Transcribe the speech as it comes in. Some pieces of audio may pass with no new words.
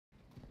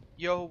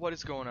Yo, what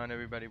is going on,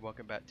 everybody?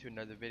 Welcome back to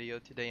another video.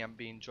 Today I'm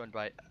being joined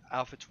by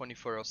Alpha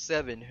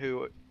 2407,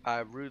 who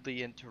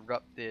rudely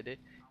interrupted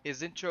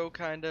his intro,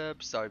 kind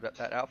of. Sorry about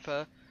that,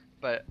 Alpha.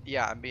 But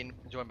yeah, I'm being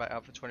joined by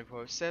Alpha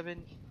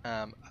 2407.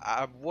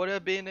 I would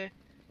have been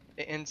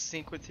in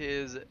sync with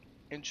his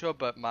intro,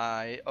 but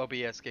my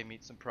OBS gave me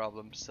some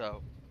problems.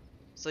 So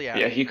yeah,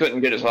 Yeah, he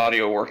couldn't get his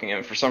audio working,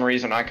 and for some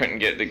reason I couldn't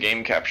get the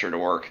game capture to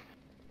work.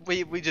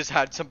 we just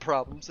had some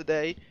problems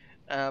today,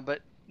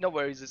 but no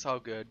worries, it's all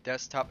good.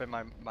 Desktop and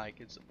my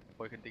mic is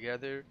working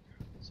together,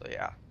 so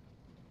yeah.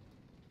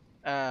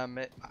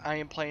 I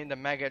am playing the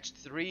MacOS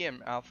 3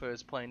 and Alpha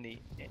is playing the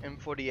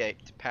M48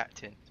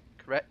 patent,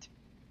 correct?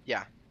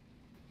 Yeah.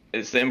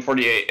 It's the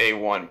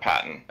M48A1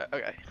 patent.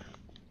 Okay.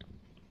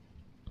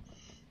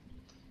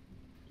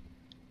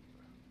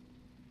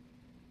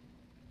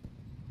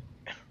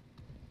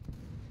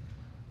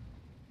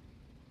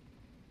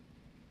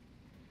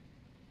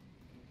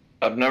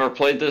 I've never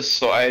played this,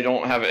 so I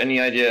don't have any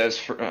idea as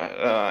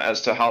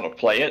to how to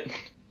play it.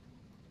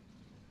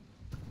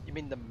 You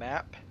mean the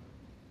map?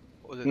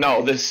 Or the No,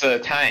 thing? this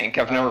tank.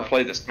 I've never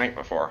played this tank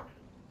before.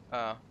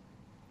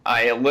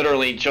 I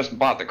literally just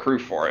bought the crew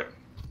for it.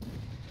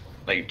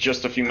 Like,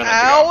 just a few minutes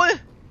Ow! ago.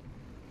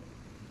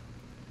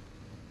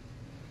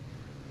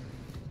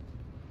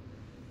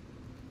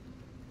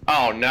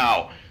 Oh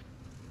no.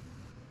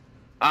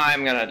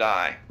 I'm gonna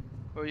die.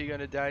 Where are you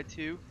gonna die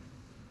to?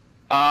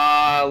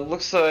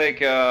 Looks like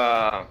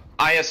IS6,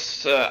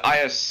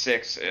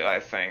 I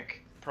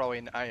think. Probably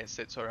an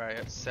IS6 or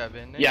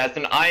IS7. Yeah, it's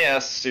an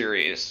IS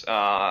series.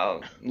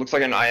 Looks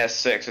like an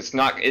IS6. It's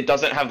not. It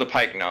doesn't have the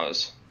pike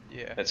nose.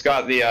 Yeah. It's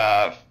got the.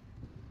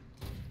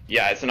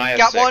 Yeah, it's an IS6.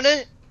 Got one?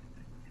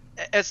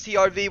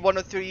 STRV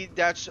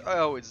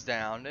 103-0 is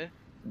down.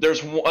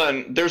 There's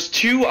one. There's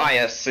two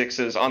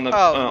IS6s on the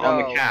on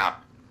the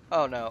cap.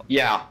 Oh no.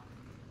 Yeah.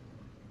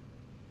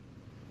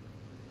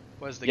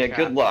 Where's the Yeah. cap?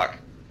 Good luck.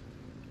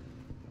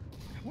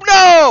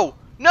 No!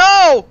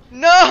 No!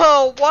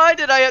 No! Why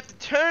did I have to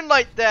turn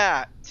like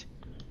that?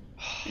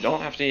 You don't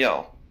have to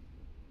yell.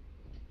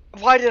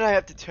 Why did I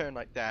have to turn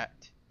like that?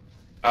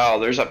 Oh,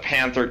 there's a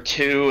Panther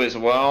 2 as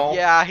well.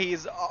 Yeah,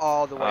 he's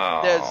all the way.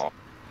 Oh.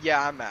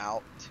 Yeah, I'm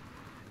out.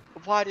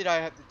 Why did I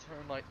have to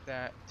turn like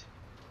that?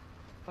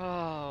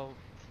 Oh,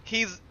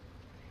 he's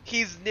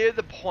near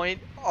the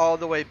point all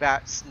the way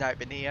back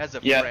sniping. He has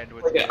a friend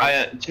with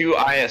him. Two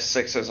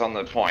IS6s on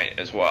the point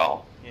as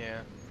well.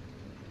 Yeah.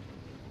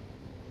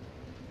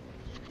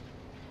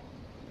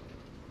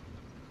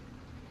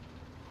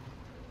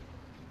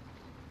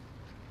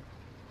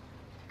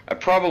 I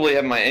probably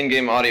have my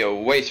in-game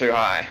audio way too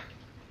high.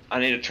 I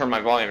need to turn my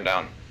volume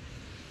down.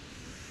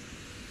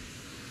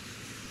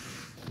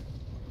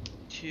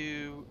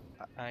 Two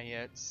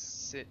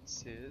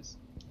IS6s.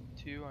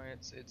 Two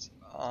IS6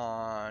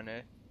 on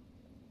a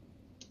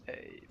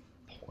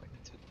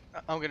point.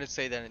 I'm gonna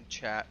say that in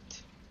chat.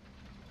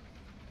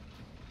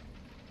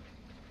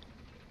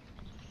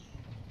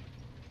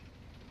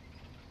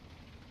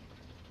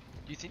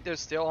 Do you think they're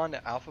still on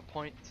the alpha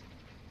point?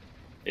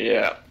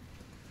 Yeah.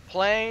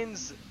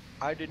 Planes,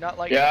 I do not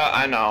like. Yeah,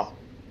 planes. I know.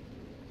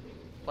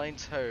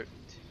 Planes hurt.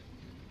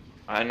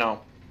 I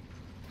know.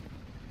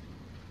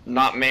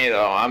 Not me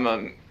though. I'm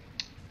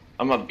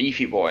a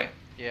beefy boy.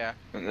 Yeah.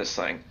 In this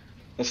thing.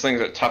 This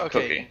thing's a tough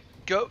cookie.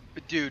 Go,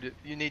 dude.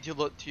 You need to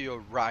look to your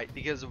right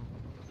because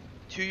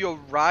to your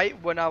right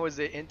when I was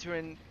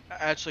entering,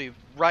 actually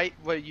right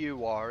where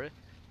you are,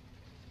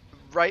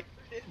 right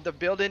the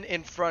building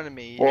in front of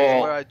me is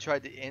where I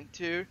tried to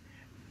enter,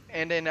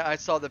 and then I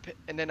saw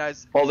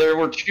Well, there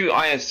were two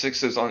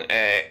IS6s on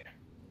A,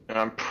 and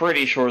I'm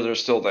pretty sure they're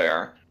still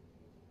there.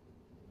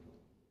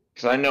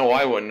 Because I know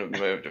I wouldn't have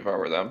moved if I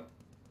were them.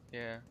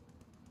 Yeah.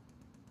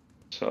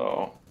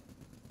 So.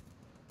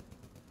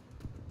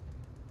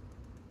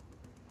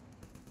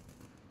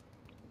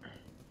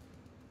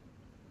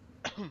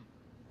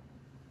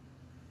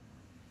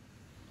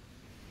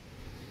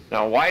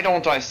 Now, why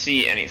don't I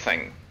see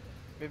anything?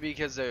 Maybe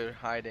because they're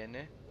hiding.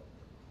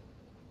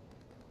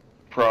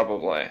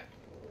 Probably.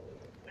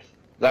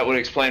 That would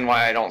explain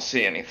why I don't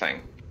see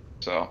anything.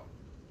 So.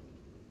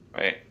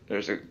 Right,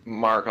 there's a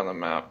mark on the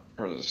map,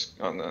 or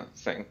on the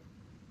thing.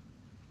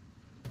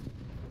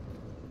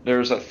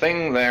 There's a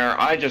thing there.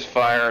 I just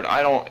fired.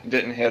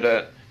 Didn't hit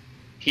it.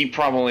 He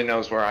probably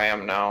knows where I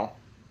am now.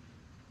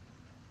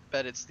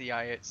 Bet it's the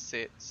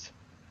IS6.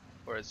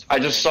 I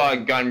just saw a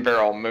gun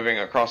barrel moving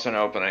across an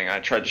opening. I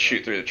tried to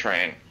shoot through the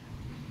train.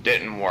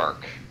 Didn't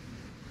work.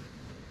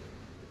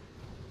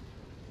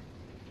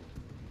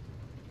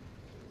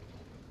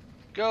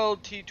 Go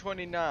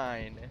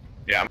T29.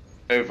 Yeah, I'm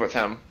gonna move with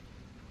him.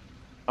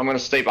 I'm gonna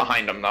stay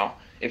behind him though.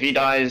 If he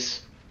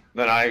dies,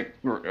 then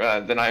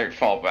I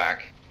fall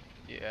back.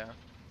 Yeah.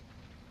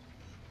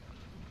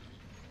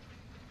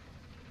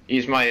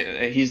 He's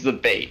the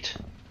bait.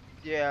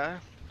 Yeah.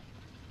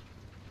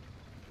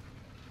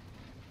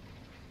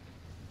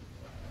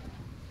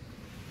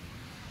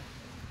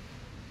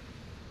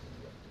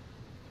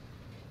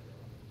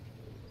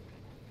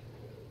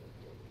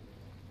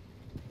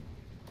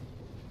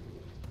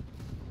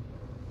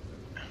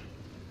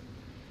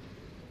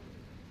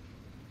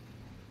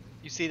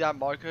 You see that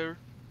marker?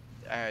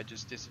 It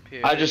just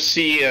disappeared. I just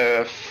see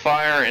a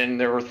fire, and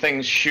there were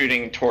things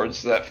shooting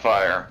towards that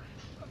fire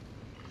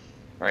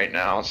right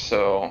now,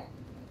 so...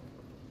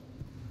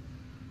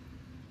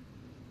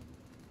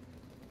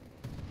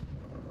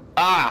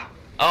 Ah!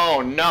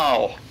 Oh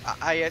no!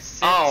 IS-6.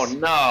 Oh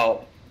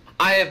no!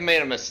 I have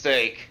made a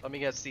mistake. Let me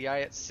guess, the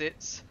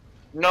IS-6.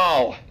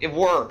 No, it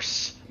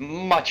works.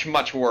 Much,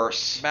 much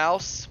worse.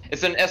 Mouse?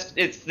 It's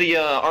the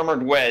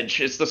armored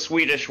wedge. It's the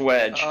Swedish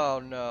wedge. Oh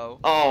no.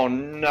 Oh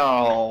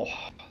no.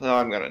 Oh,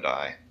 I'm gonna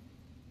die.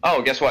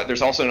 Oh, guess what?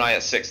 There's also an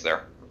IS-6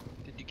 there.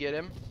 Did you get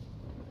him?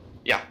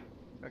 Yeah.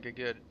 Okay,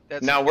 good.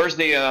 That's Now, where's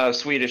the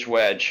Swedish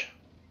wedge?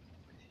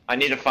 I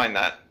need to find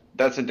that.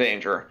 That's a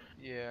danger.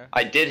 Yeah.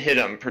 I did hit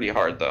him pretty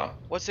hard, though.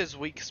 What's his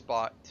weak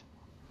spot?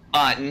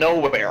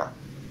 Nowhere.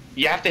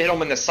 You have to hit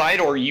him in the side,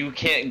 or you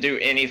can't do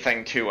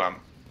anything to him.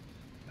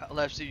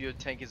 Unless your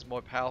tank is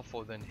more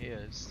powerful than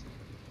his.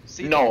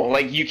 See, No,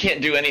 like, you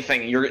can't do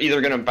anything. You're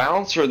either gonna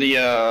bounce, or the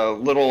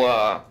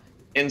little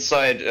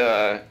inside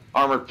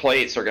armored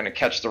plates are gonna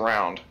catch the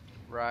round.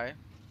 Right.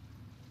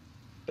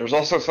 There's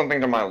also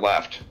something to my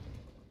left.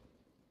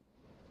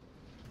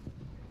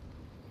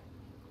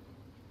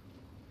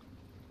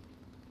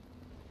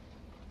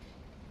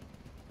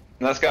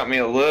 And that's got me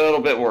a little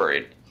bit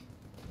worried.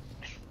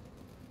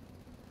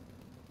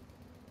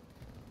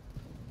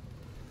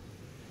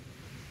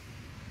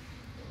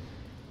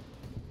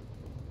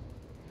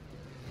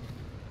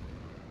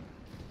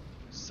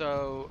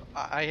 So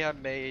I have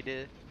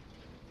made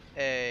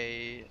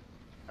I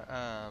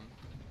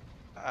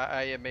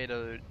have made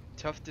a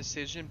tough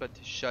decision, but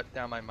to shut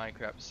down my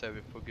Minecraft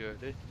server for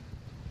good.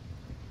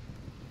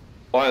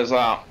 Why is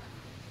that?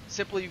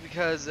 Simply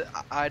because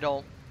I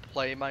don't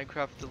play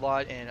Minecraft a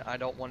lot, and I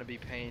don't want to be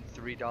paying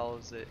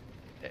 $3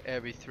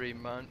 every 3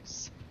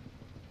 months.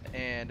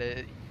 And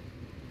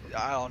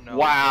I don't know.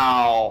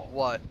 Wow.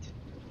 What?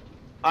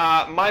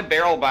 My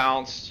barrel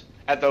bounced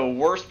at the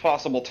worst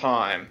possible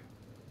time.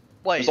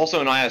 Wait. There's also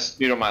an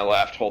IS-2 to my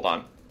left. Hold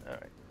on.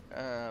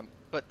 Alright.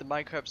 But the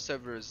Minecraft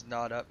server is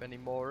not up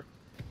anymore.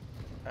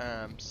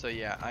 So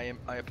yeah,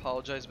 I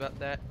apologize about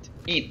that.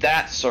 Eat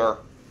that, sir.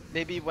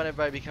 Maybe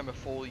whenever I become a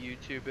full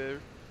YouTuber,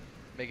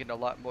 making a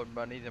lot more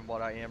money than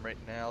what I am right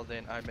now,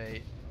 then I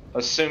may,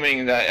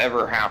 Assuming that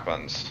ever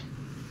happens.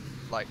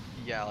 like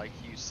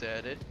you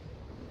said it.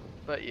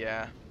 But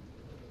yeah.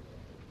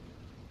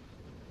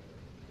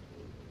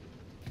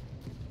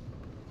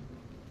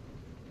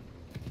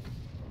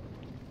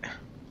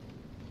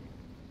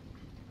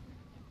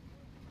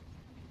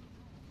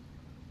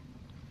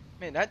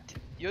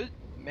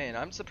 Man,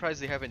 I'm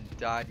surprised they haven't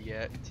died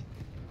yet.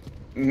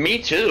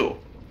 Me too.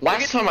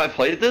 Last time I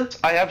played this,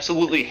 I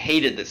absolutely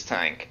hated this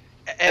tank.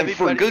 And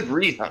for good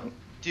reason.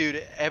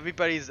 Dude,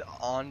 everybody's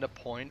on the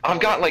point. I've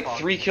got like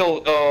 3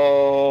 kill.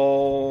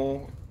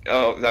 Oh,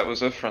 that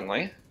was a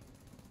friendly.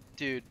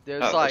 Dude,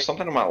 there's There's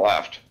something to my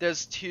left.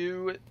 There's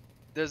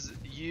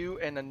you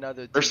and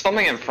another. There's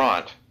something in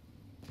front.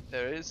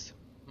 There is?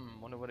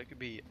 Wonder what it could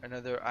be.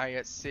 Another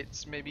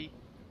IS-6 maybe?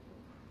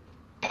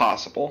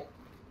 Possible.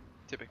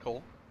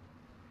 Typical.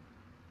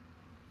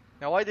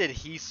 Now why did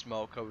he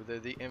smoke over there,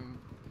 the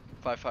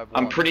M551?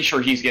 I'm pretty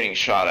sure he's getting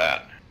shot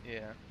at.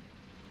 Yeah.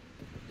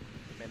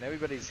 Man,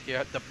 everybody's here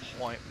at the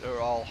point. They're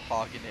all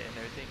hogging it and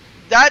everything.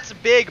 That's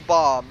big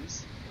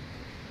bombs!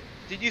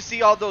 Did you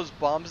see all those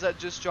bombs that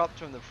just dropped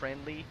from the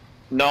friendly?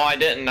 No, I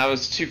didn't. I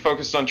was too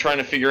focused on trying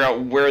to figure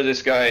out where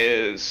this guy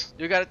is.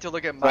 You're gonna have to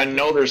look at my. I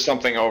know there's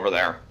something over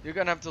there. You're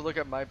gonna have to look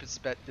at my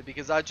perspective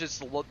because I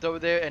just looked over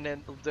there and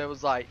then there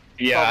was like.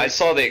 Yeah, probably, I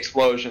saw the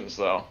explosions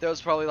though. There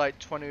was probably like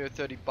 20 or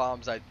 30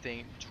 bombs I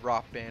think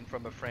drop in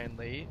from a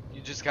friendly.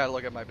 You just gotta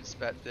look at my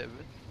perspective.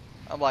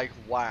 I'm like,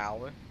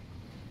 wow.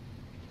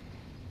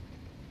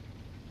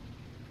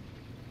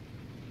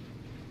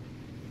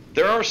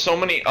 There are so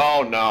many.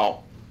 Oh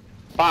no.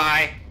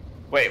 Bye.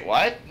 Wait,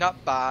 what?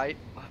 Not by.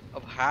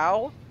 Of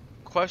how?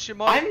 Question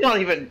mark? I'm not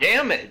even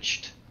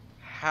damaged.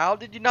 How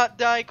did you not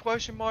die?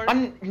 Question mark?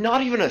 I'm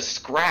not even a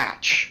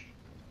scratch.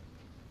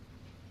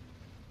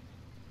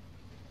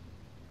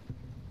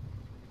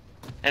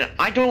 And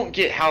I don't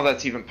get how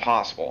that's even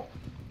possible.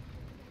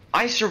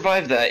 I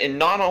survived that, and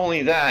not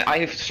only that,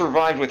 I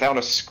survived without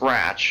a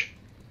scratch.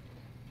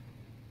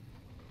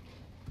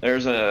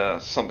 There's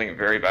something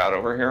very bad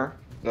over here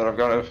that I've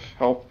got to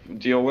help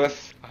deal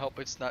with. I hope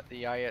it's not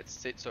the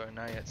IS-6 or an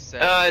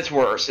IS-7. It's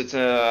worse. It's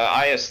a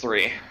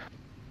IS-3.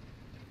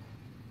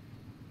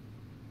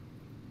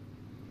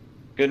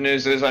 Good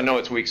news is I know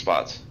its weak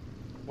spots.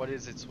 What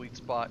is its weak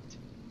spot?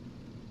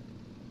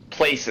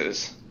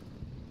 Places.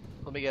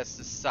 Let me guess,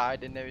 the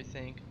side and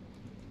everything.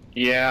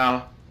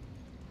 Yeah.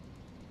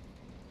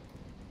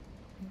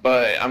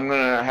 But I'm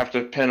gonna have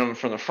to pin him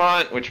from the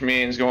front, which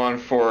means going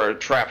for a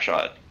trap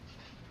shot.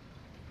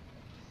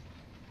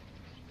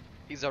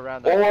 He's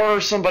around. Or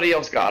somebody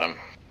else got him.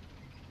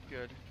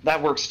 Good. That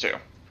works too.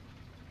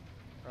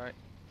 Alright.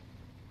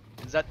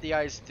 Is that the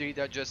IS-3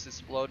 that just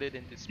exploded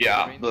into space?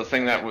 Yeah, the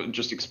thing that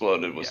just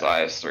exploded was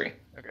the IS-3.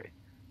 Okay.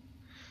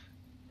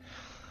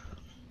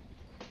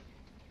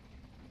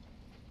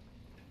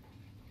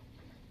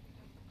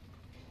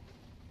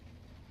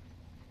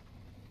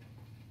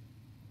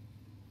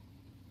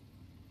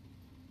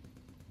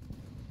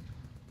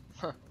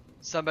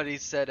 Somebody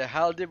said,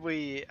 "How did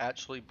we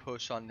actually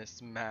push on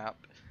this map?"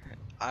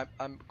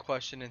 I'm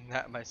questioning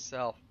that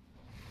myself.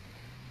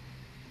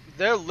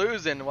 They're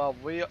losing while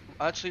we're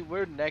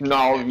necking it.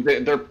 No,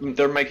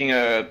 they're making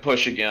a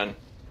push again.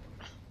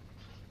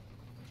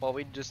 Well,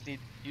 you just need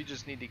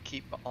to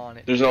keep on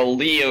it. There's a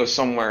Leo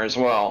somewhere as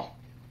well.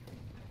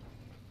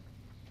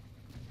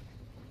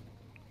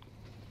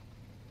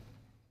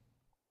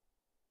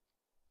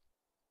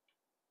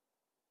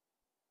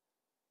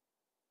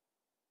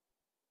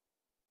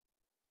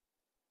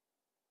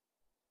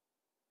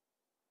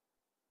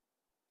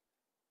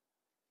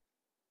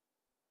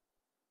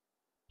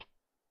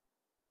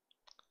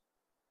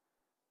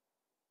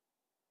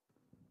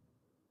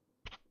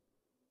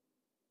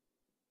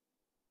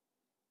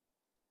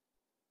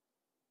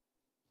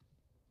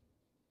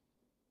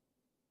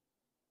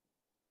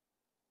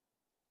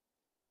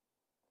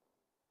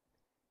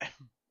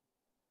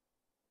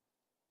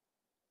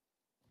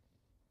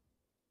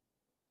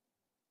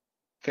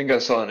 I think I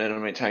saw an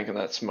enemy tank in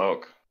that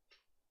smoke.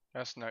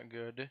 That's not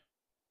good.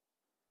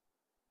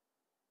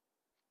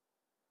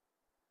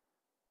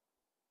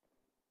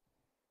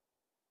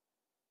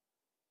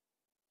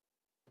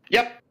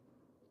 Yep.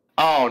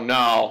 Oh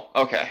no.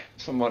 Okay,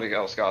 somebody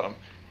else got him.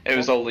 It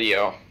was a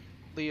Leo.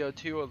 Leo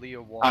 2 or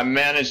Leo 1? I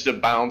managed to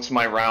bounce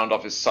my round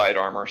off his side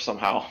armor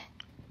somehow.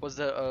 Was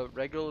that a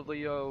regular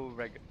Leo,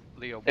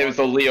 Leo 1? It was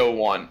a Leo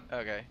 1.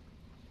 Okay.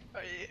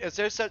 Is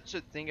there such a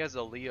thing as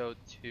a Leo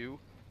 2?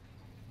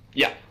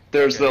 Yeah,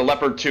 there's Okay. the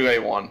Leopard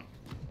 2A1.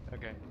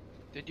 Okay.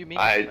 Did you mean?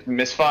 I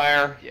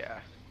misfire.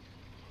 Yeah.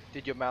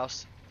 Did your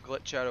mouse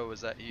glitch out or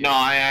was that you? No,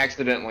 I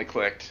accidentally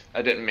clicked.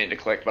 I didn't mean to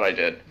click, but I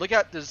did. Look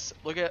at this.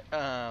 Look at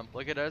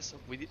us.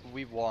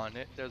 We won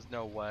it. There's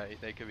no way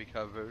they could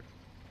recover.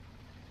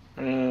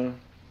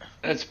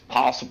 It's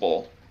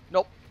possible.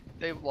 Nope.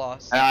 They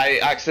lost.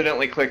 I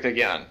accidentally clicked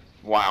again.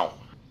 Wow.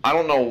 I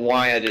don't know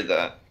why I did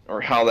that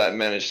or how that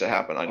managed to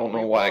happen. I don't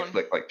know why I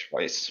clicked like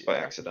twice by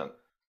accident.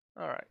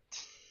 All right.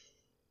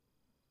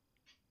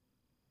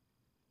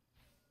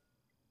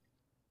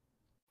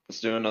 Let's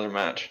do another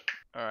match.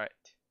 All right.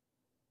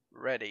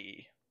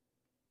 Ready.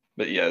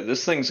 But yeah,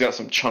 this thing's got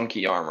some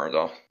chunky armor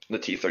though. The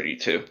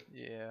T-32.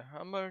 Yeah.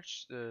 How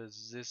much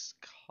does this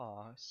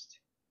cost?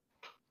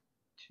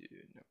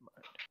 Never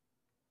mind.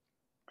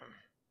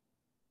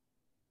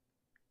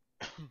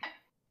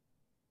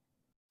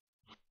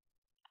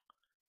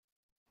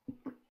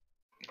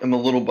 I'm a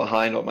little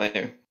behind on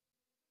my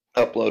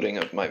uploading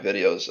of my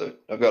videos.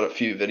 I've got a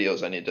few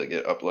videos I need to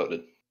get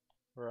uploaded.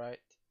 Right.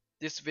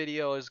 This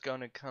video is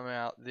gonna come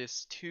out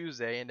this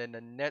Tuesday, and then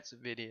the next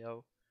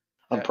video.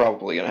 I'm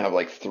probably gonna have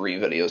like 3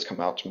 videos come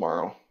out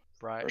tomorrow.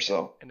 Right. Or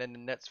so. And then the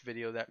next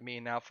video that me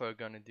and Alpha are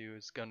gonna do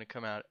is gonna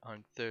come out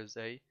on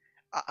Thursday.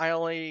 I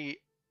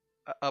only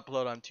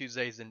upload on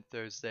Tuesdays and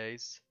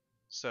Thursdays,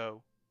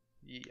 so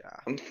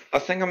yeah. I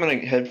think I'm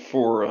gonna head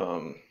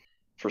for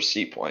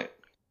C Point.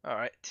 All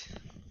right.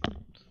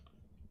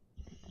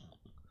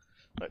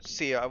 Let's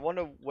see. I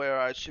wonder where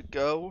I should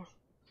go.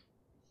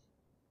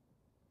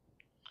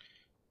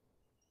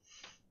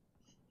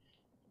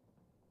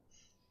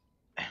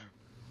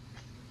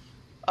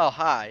 Oh,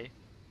 hi.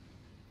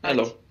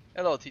 Hello.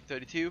 Hello,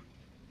 T-32.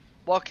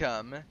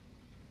 Welcome.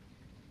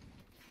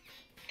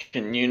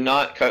 Can you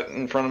not cut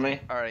in front of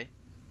me? Alright.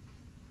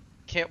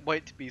 Can't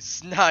wait to be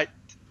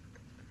sniped.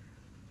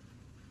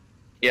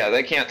 Yeah,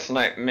 they can't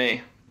snipe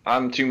me.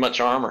 I'm too much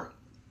armor.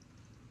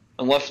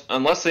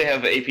 Unless they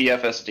have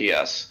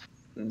APFSDS.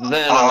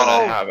 Then I'm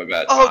gonna have a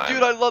bad time. Oh,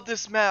 dude, I love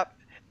this map.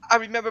 I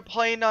remember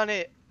playing on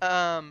it.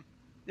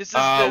 This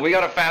is we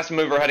got a fast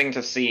mover heading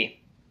to C.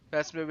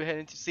 Fast mover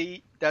heading to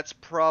C. That's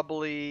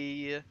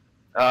probably.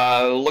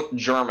 Look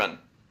German.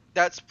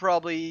 That's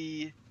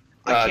probably.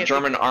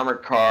 German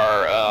armored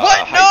car.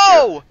 What?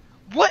 No!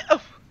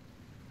 What?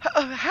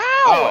 How?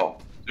 Oh,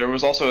 there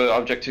was also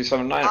Object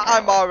 279.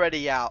 I'm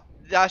already out.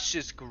 That's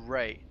just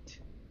great.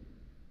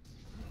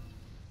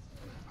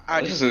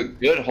 This is a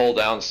good hold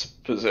down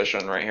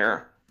position right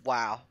here.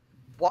 Wow.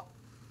 What?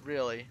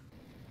 Really?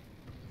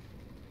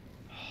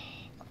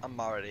 I'm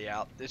already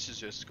out. This is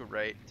just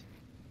great.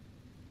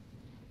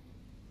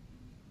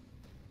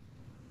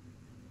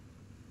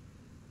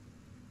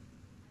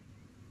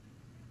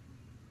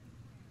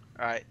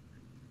 Alright.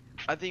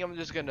 I think I'm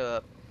just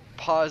gonna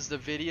pause the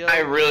video. I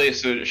really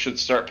should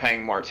start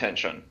paying more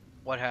attention.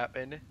 What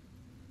happened?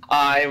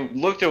 I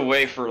looked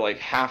away for like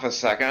half a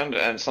second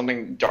and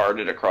something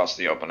darted across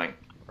the opening.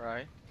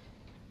 Right.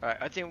 Alright,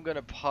 I think I'm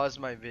gonna pause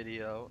my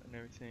video and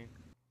everything.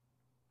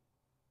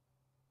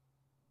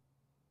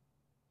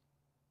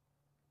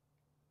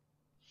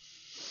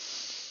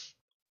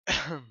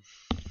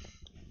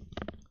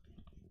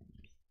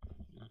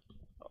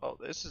 Oh,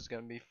 this is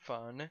gonna be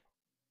fun.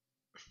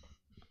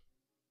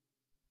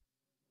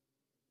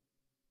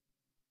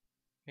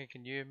 Hey,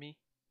 can you hear me?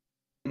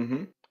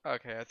 Mm-hmm.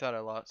 Okay, I thought I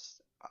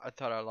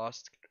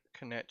lost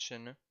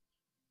connection.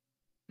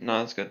 No,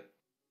 that's good.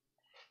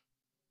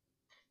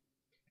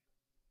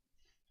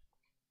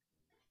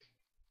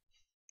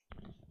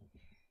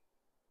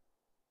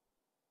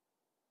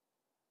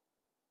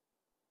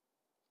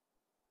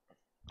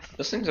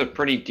 This thing's a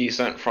pretty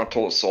decent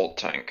frontal assault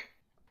tank.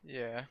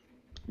 Yeah.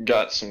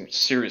 Got some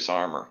serious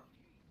armor.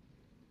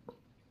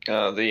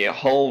 The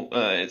hull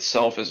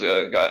itself is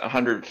got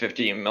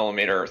 150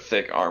 millimeter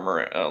thick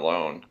armor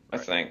alone, I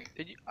think.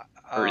 Did you,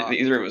 Or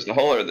either it was the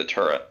hull or the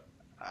turret.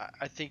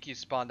 I think you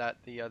spawned at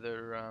the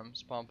other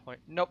spawn point.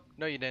 Nope,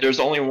 no you didn't.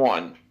 There's only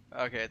one.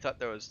 Okay, I thought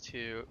there was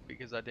two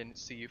because I didn't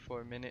see you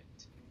for a minute.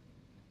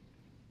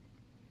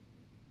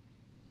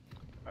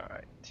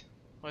 Alright,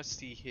 let's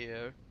see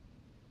here.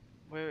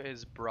 Where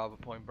is Bravo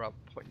Point? Bravo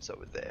Point's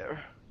over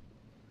there.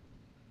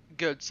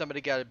 Good,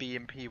 somebody got a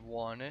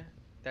BMP-1.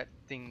 That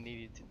thing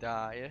needed to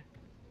die.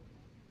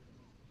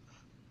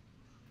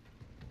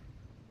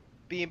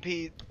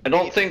 BMP. I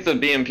don't think the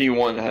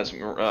BMP-1 has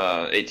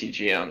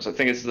ATGMs. I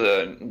think it's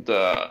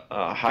the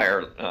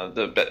higher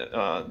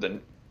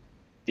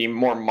the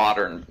more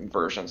modern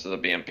versions of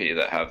the BMP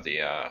that have the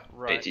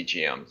Right.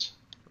 ATGMs.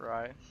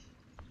 Right.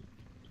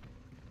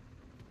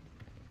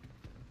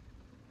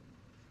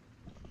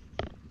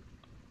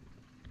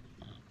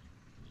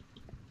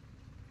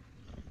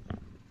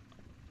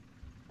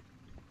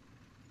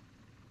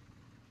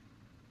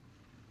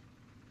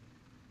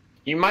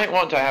 You might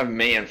want to have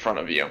me in front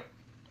of you,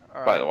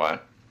 by the way.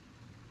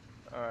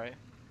 Alright.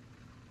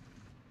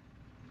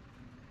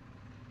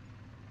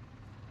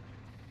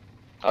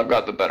 I've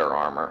got the better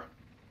armor.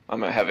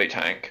 I'm a heavy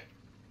tank.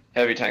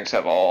 Heavy tanks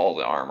have all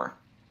the armor.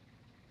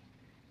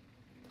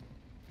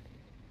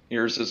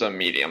 Yours is a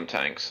medium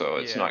tank, so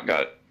it's not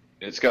got.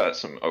 It's got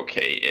some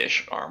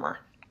okay-ish armor.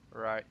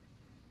 Right.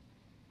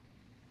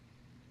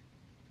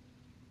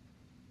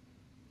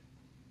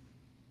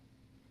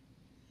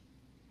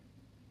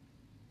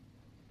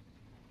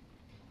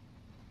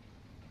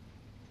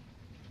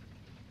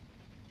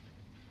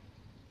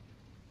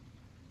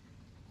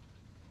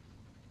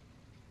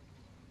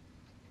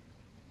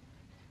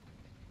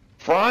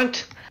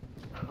 Front!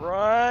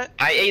 Right.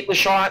 I ate the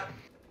shot.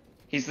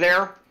 He's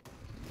there.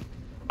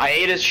 I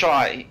ate his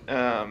shot.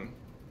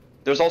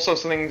 There's also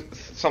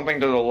something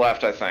to the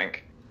left, I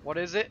think. What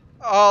is it?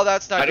 Oh,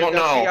 that's not I good. don't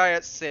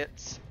That's know. the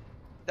IS-6.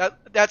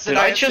 That's an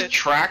Did I IS-6. just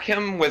track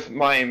him with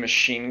my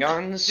machine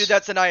guns? Dude,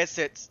 that's an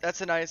IS-6. That's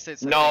an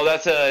IS-6. No,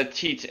 that's a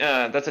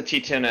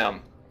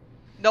T10M.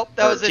 Nope,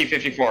 that was a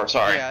T54.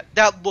 Sorry. Yeah,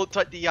 that looked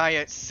like the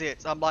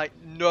IS-6. I'm like,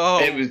 no.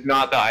 It was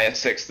not the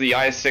IS-6. The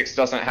IS-6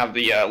 doesn't have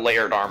the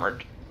layered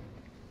armored.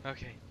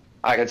 Okay.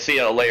 I could see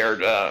a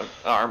layered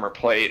armor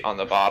plate on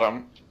the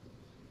bottom.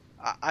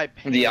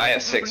 The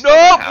IS-6 No!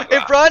 doesn't have that.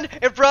 In front!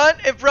 In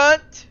front! In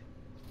front!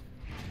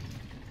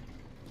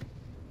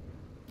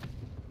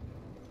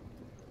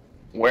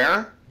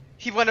 Where?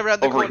 He went around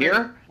the Over corner.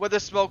 here? Where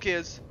the smoke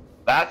is.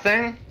 That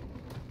thing?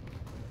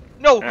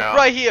 No! Yeah.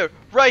 Right here!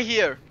 Right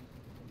here!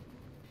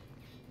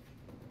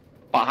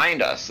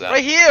 Behind us, then.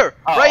 Right here!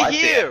 Oh, right I see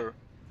here!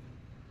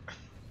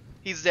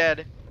 He's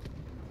dead.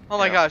 Oh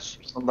my Yeah. gosh.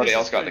 Somebody This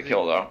else is got the crazy.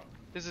 kill, though.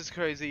 This is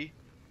crazy.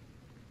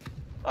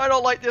 I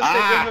don't like this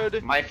Ah!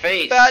 neighborhood. My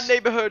face! Bad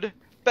neighborhood.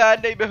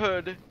 Bad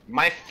neighborhood.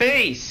 My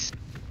face!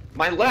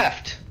 My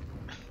left!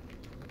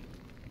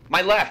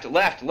 My left!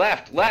 Left!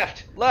 Left!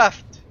 Left!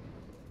 Left.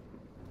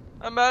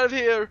 I'm out of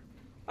here.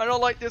 I don't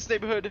like this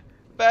neighborhood.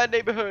 Bad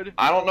neighborhood.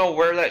 I don't know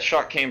where that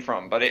shot came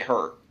from, but it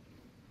hurt.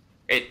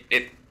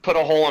 It put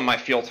a hole in my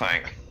fuel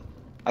tank.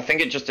 I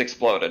think it just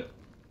exploded.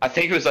 I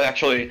think it was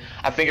actually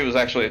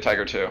a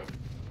Tiger II.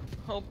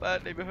 Oh,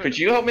 bad neighborhood. Could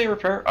you help me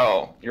repair?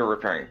 Oh, you're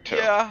repairing too.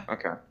 Yeah.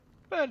 Okay.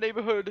 Bad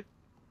neighborhood.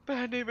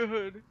 Bad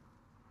neighborhood.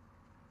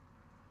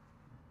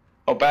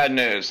 Oh, bad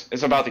news.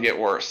 It's about to get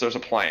worse. There's a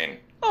plane.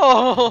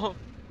 Oh,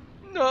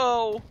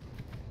 no.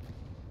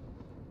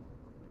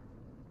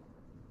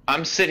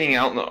 I'm sitting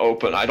out in the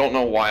open. I don't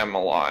know why I'm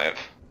alive.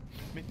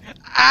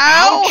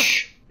 Ow!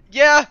 Ouch!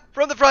 Yeah,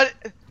 from the front.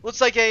 Looks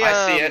like a.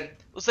 I see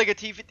it. Looks like a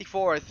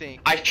T-54, I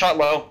think. I shot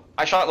low.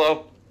 I shot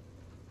low.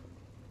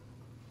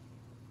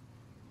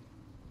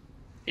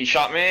 He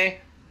shot me.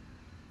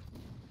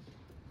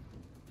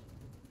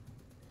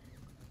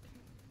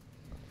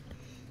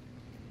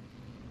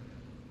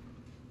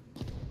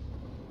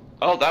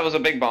 Oh, that was a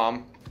big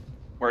bomb.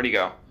 Where'd he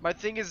go? My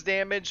thing is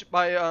damaged.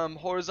 My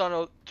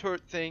horizontal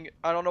turret thing.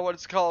 I don't know what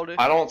it's called.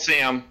 I don't see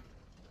him.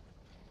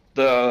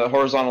 The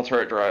horizontal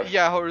turret drive.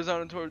 Yeah,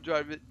 horizontal turret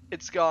drive.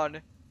 It's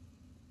gone.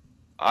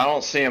 I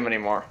don't see him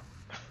anymore.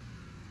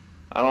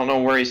 I don't know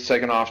where he's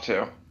taken off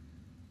to.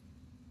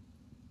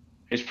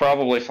 He's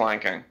probably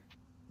flanking.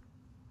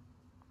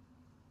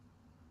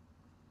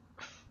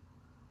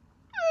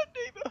 Bad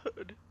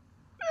neighborhood.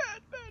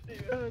 Bad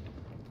neighborhood.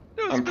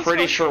 No, it's I'm this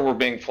pretty one. sure we're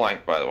being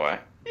flanked, by the way.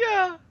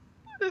 Yeah,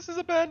 this is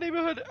a bad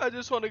neighborhood. I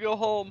just want to go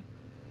home.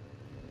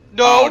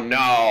 No. Oh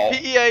no!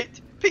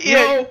 PE8. PE8.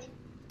 No!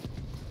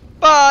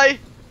 Bye.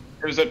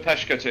 It was a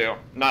Peshka 2,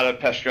 not a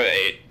Peshka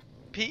 8.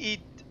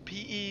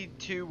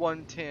 PE2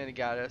 110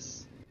 got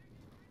us.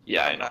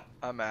 Yeah, I know.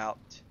 I'm out.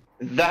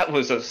 That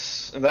was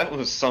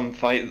some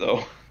fight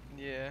though.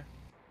 Yeah.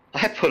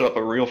 I put up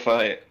a real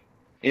fight,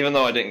 even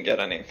though I didn't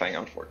get anything,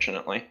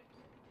 unfortunately.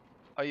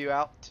 Are you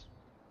out?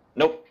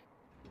 Nope.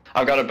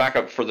 I've got a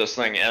backup for this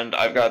thing, and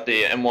I've got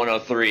the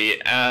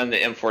M103 and the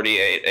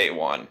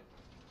M48A1.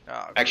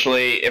 Oh, great.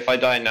 Actually, if I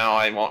die now,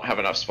 I won't have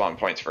enough spawn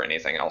points for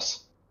anything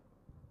else.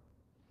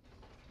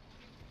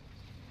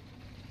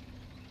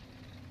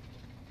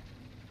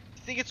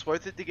 Do you think it's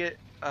worth it to get,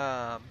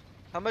 how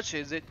much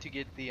is it to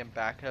get the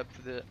backup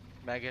for the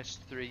MacOS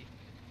 3?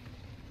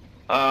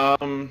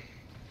 Um,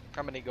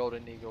 How many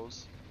golden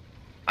eagles?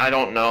 I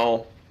don't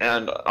know.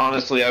 And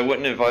honestly, I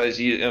wouldn't advise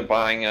you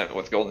buying it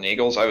with Golden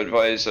Eagles. I would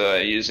advise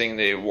using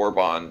the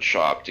Warbond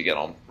shop to get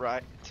them.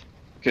 Right.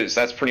 Because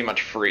that's pretty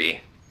much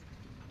free.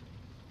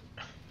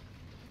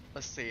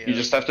 Let's see. You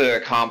just have to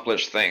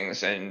accomplish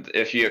things, and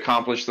if you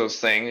accomplish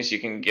those things, you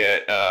can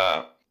get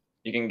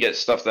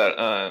stuff that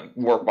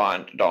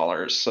Warbond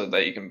dollars, so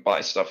that you can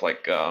buy stuff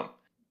like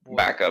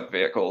backup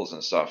vehicles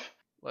and stuff.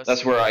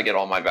 That's where I get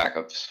all my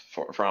backups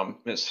from.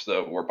 Is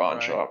the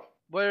Warbond shop.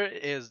 Where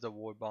is the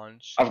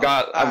Warbond shop?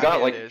 I've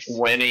got like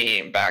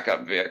 20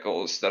 backup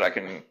vehicles that I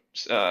can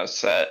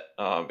set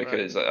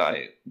because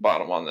I bought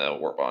them on the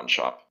Warbond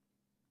shop,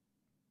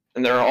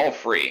 and they're all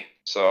free.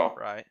 So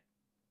right.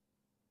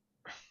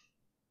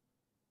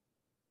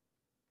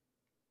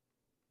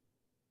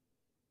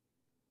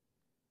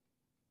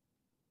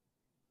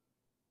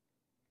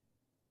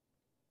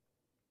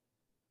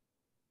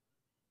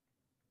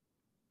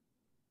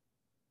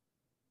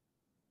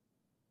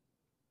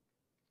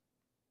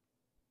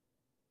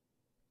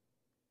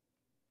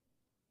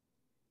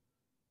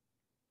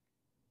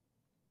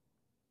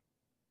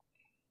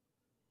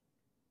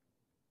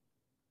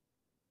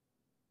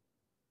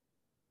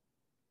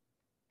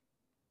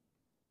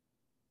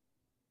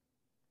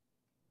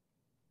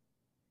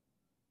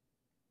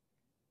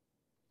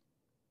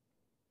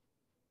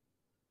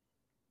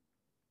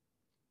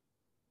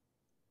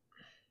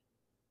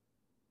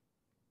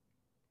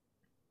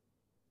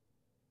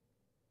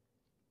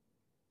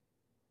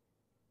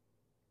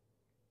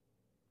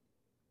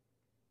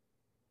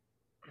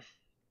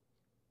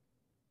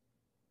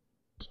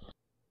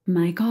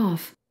 Mic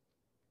off.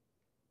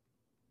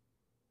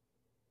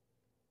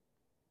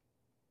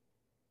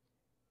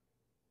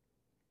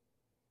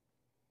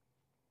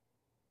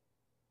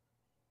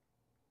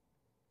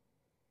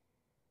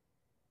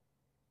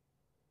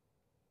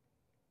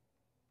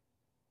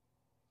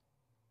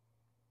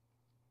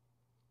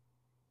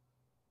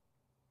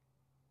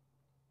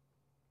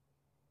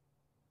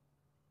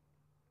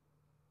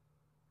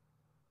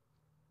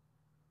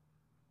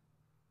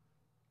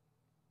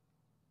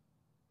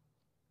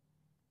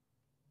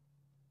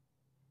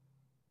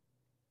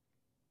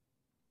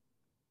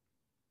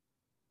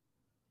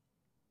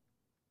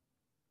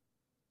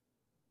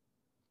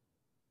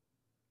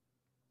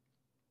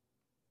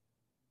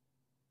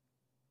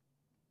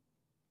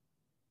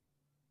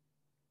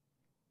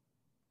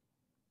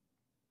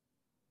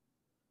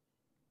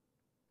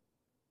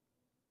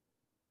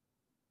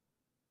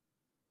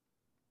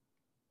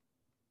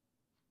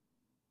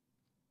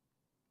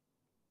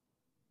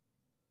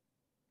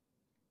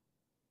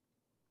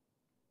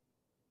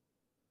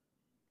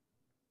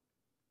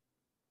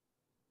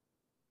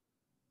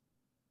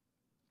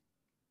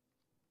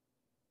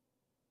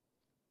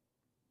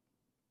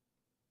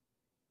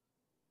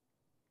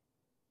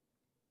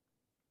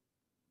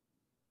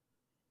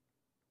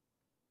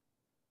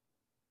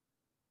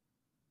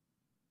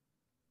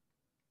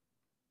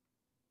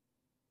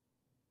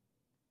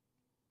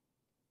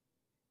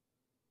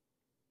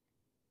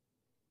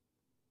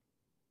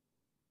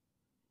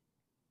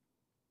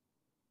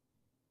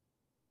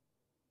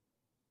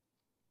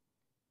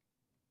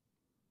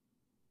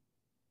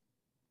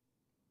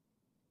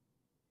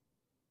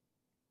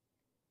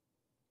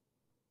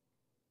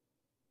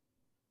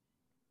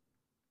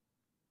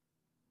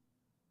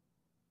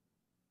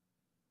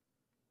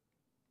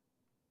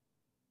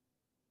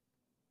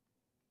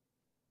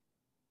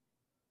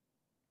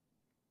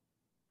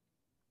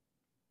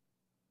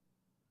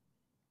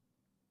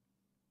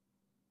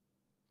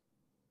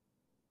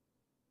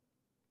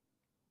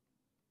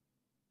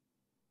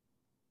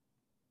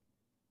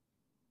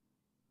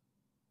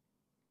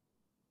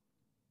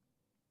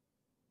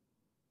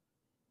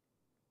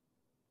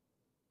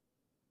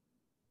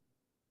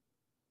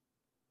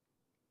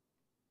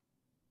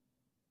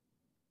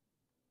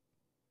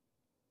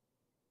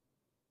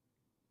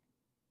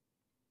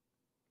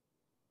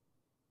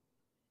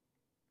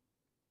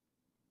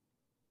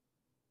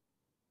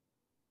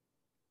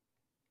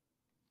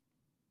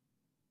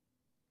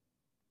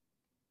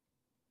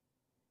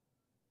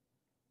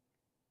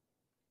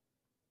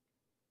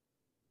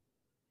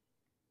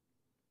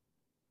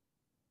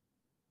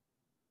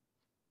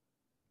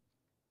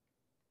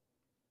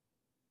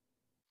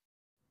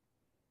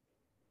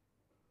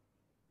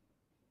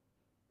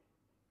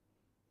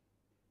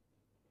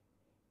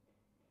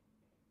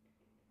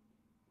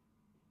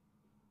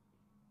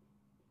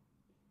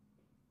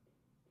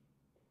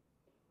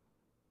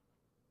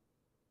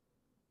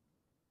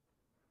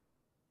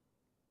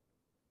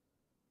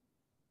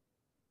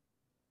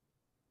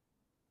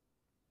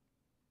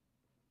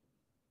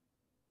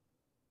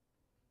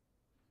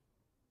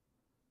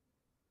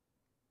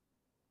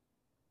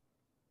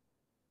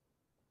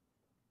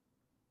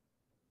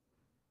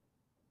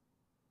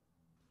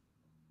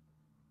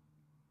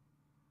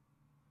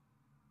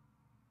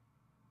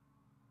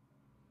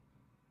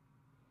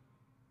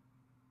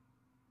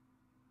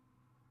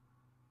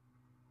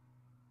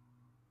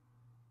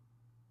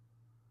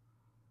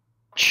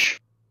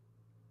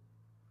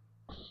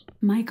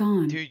 Mic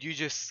on. Dude, you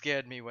just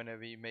scared me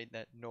whenever you made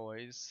that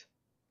noise.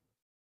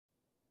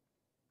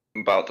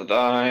 I'm about to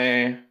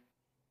die.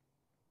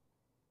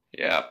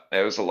 Yeah,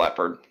 it was a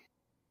leopard.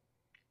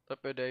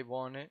 Leopard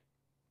A1 it?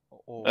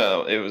 Or,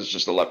 Oh, it was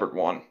just a leopard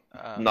 1,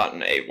 not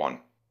an A1.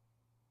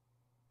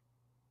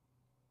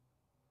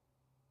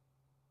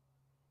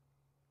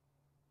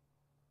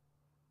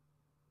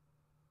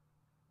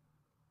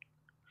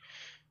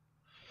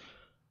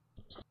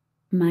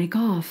 Mic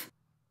off.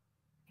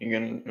 You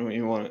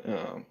want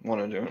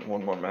to do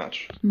one more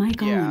match?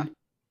 Mic yeah. on.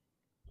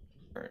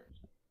 All right.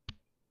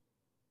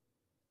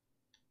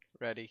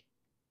 Ready.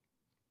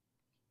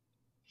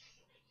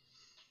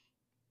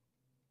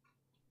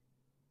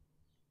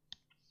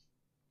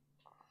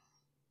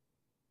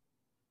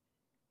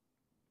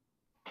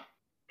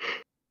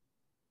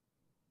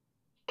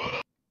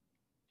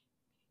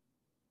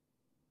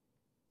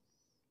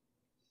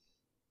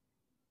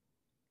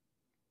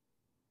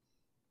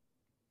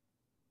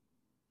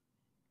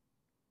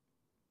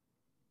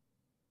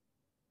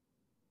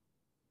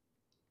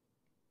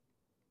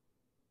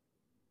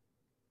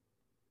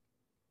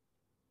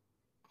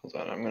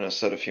 Hold on, I'm gonna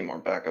set a few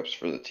more backups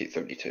for the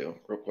T-32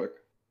 real quick.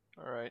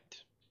 Alright.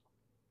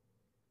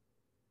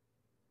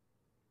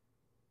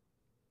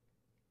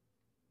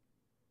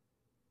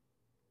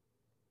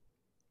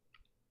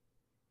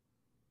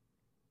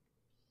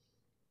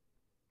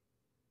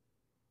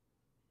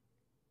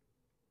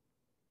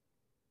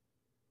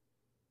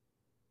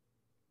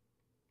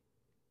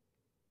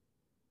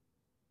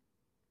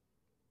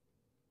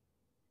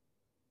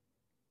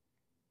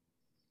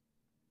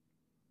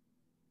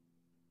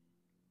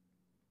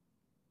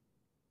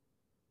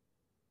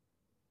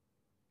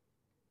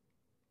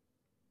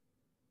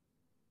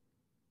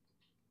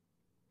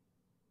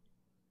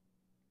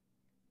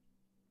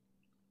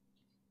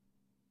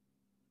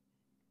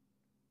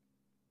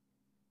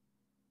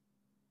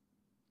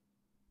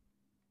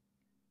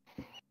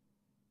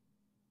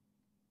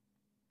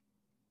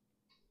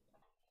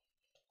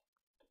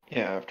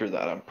 Yeah, after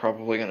that, I'm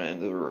probably gonna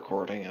end the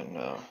recording and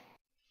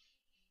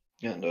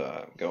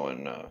go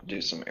and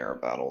do some air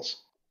battles.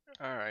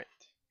 Alright.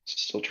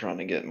 Still trying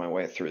to get my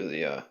way through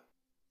the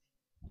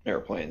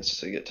airplanes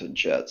to get to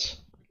jets.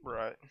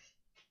 Right.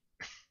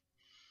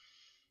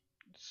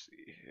 Let's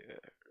see here.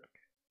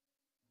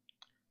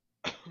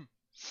 Okay.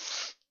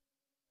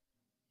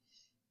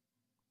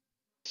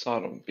 So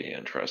it'll be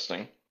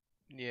interesting.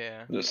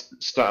 Yeah. This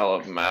style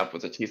of map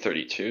with the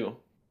T-32.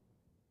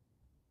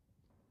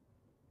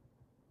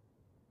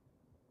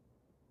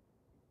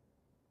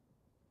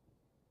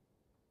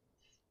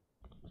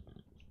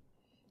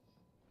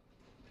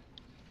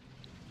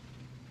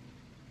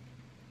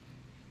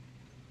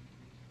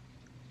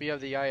 We have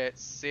the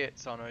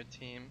IS-6 on our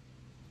team.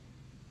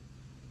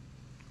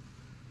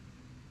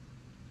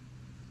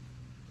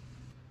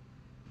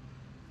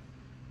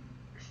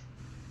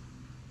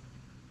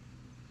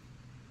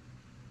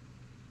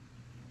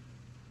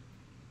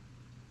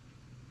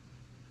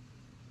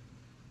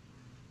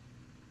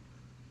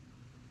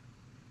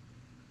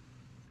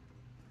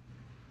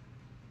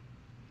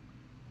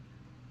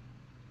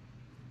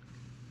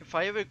 If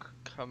I ever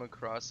come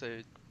across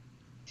a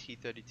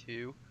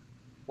T-32,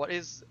 what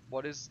is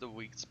the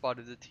weak spot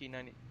of the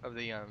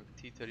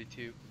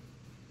T-32?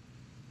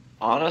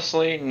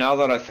 Honestly, now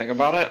that I think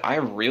about it, I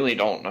really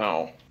don't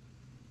know.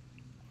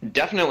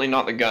 Definitely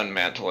not the gun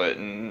mantelet,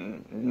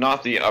 and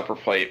not the upper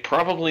plate.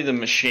 Probably the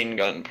machine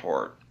gun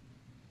port.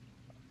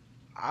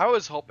 I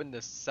was hoping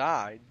the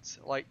sides.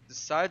 Like the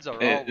sides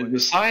are always. The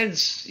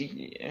sides,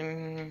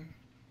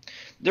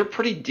 they're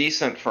pretty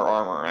decent for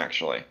armor,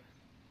 actually.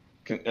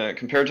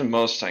 Compared to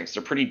most tanks,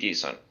 they're pretty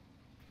decent.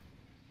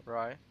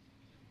 Right.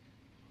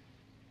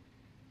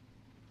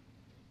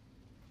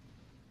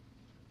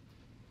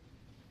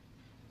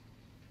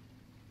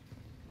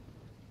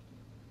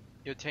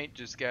 Your tank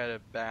just got a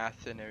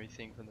bath and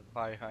everything from the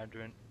fire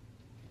hydrant.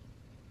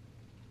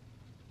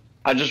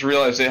 I just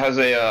realized it has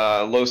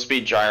a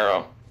low-speed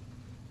gyro.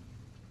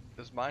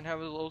 Does mine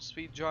have a low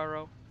speed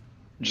gyro?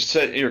 Just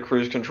set your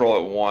cruise control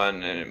at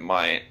 1 and it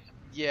might.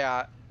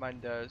 Yeah,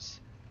 mine does.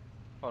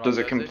 Hold Does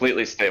on, it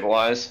completely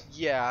stabilize?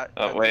 Yeah.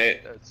 Oh,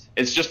 wait.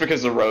 It's just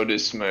because the road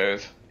is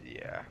smooth.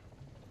 Yeah.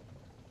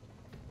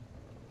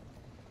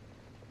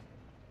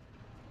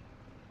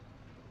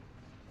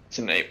 It's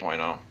an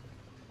 8.0.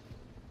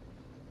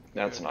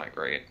 That's Good. not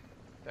great.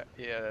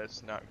 Yeah,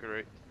 that's not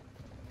great.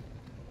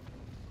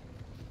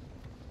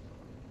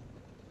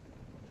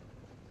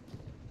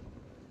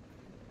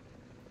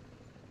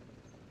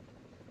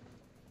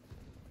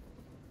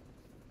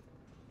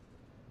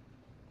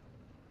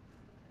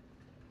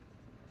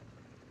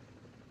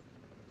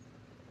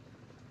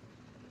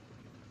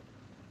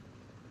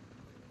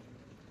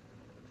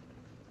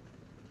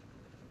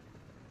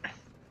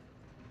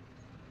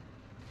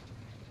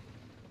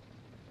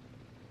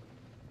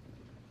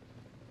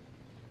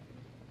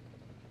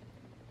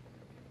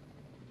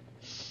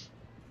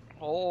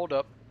 Hold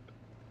up.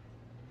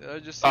 Did I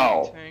just see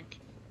a tank?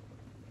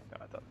 No,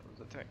 I thought that was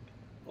a tank.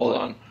 Hold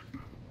on.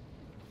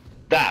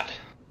 That.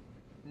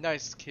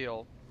 Nice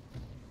kill.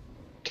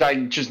 I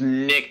just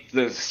nicked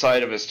the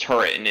side of his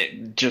turret and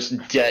it just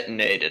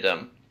detonated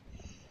him.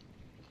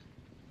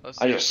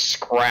 I just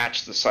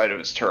scratched the side of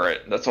his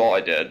turret. That's all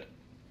I did.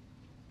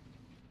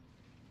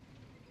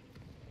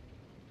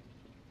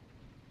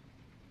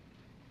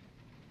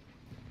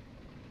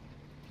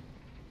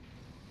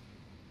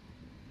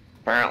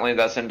 Apparently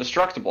that's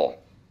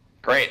indestructible.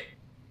 Great.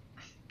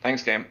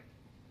 Thanks, game.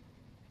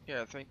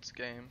 Yeah, thanks,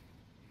 game.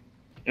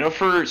 You know,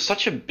 for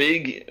such a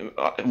big,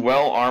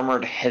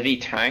 well-armored, heavy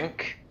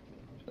tank,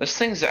 this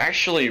thing's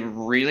actually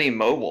really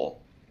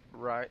mobile.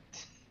 Right.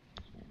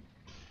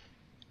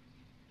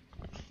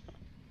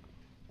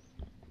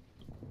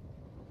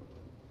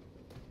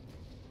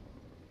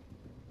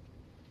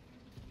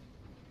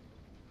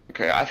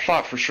 Okay, I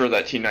thought for sure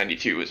that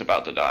T-92 was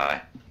about to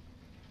die.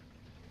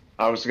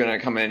 I was gonna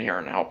come in here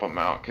and help him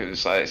out,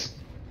 because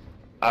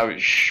I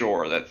was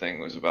sure that thing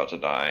was about to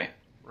die.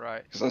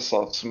 Right. Because I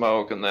saw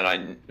smoke, and then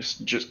I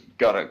just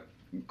got a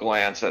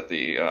glance at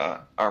the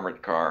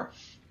armored car.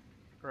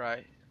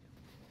 Right.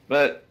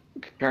 But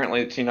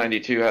apparently the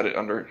T-92 had it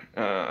under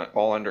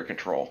all under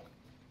control.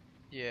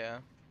 Yeah.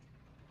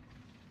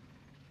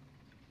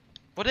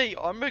 Would a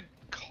armored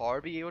car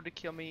be able to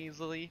kill me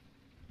easily?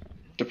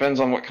 Depends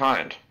on what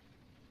kind.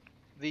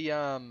 The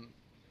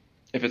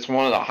If it's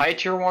one of the high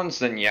tier ones,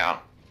 then yeah.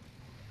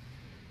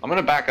 I'm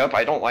gonna back up.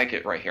 I don't like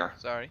it right here.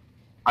 Sorry.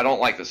 I don't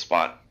like this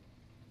spot.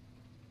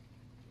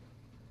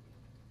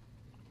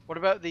 What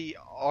about the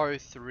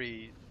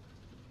R3?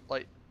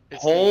 Like,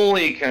 it's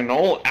Holy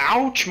cannoli!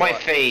 Ouch! My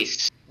What?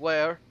 face.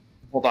 where?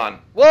 Hold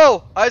on.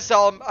 Whoa! I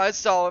saw him. I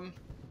saw him.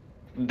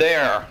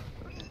 There.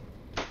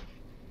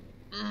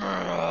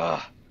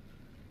 Ugh.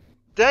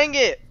 Dang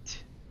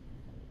it!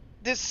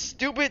 This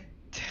stupid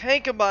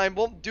tank of mine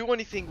won't do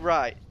anything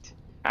right.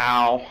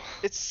 Ow.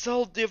 It's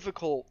so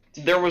difficult.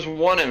 There was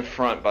one in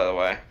front, by the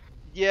way.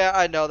 Yeah,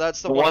 I know.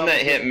 That's the The one one I that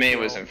was hit gonna me kill.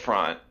 was in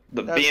front.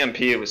 The That's-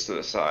 BMP was to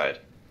the side.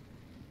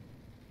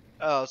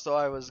 Oh, so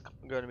I was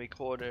going to be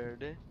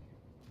cornered.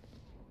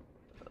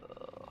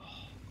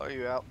 Are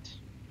you out?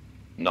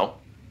 No.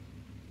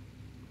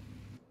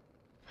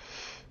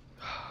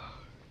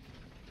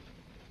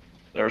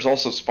 There's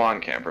also spawn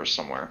campers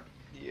somewhere.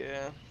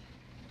 Yeah.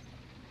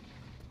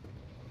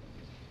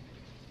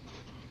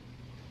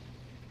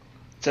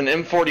 It's an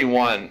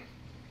M41.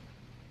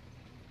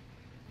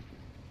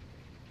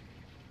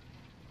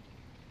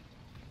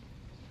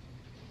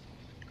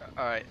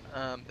 Alright,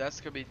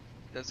 that's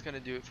gonna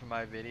do it for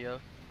my video.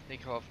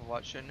 Thank you all for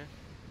watching.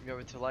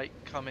 Remember to like,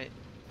 comment,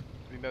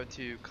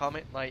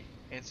 like,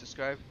 and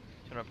subscribe.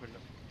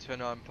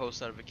 Turn on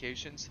post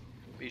notifications.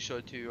 Be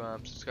sure to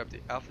subscribe to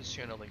Alpha's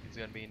channel. Link is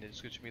gonna be in the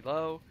description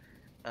below.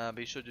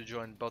 Be sure to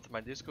join both of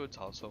my Discords.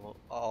 Also,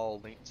 all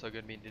links are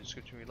gonna be in the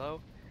description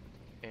below.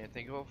 And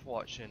thank you all for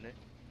watching.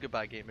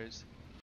 Goodbye, gamers.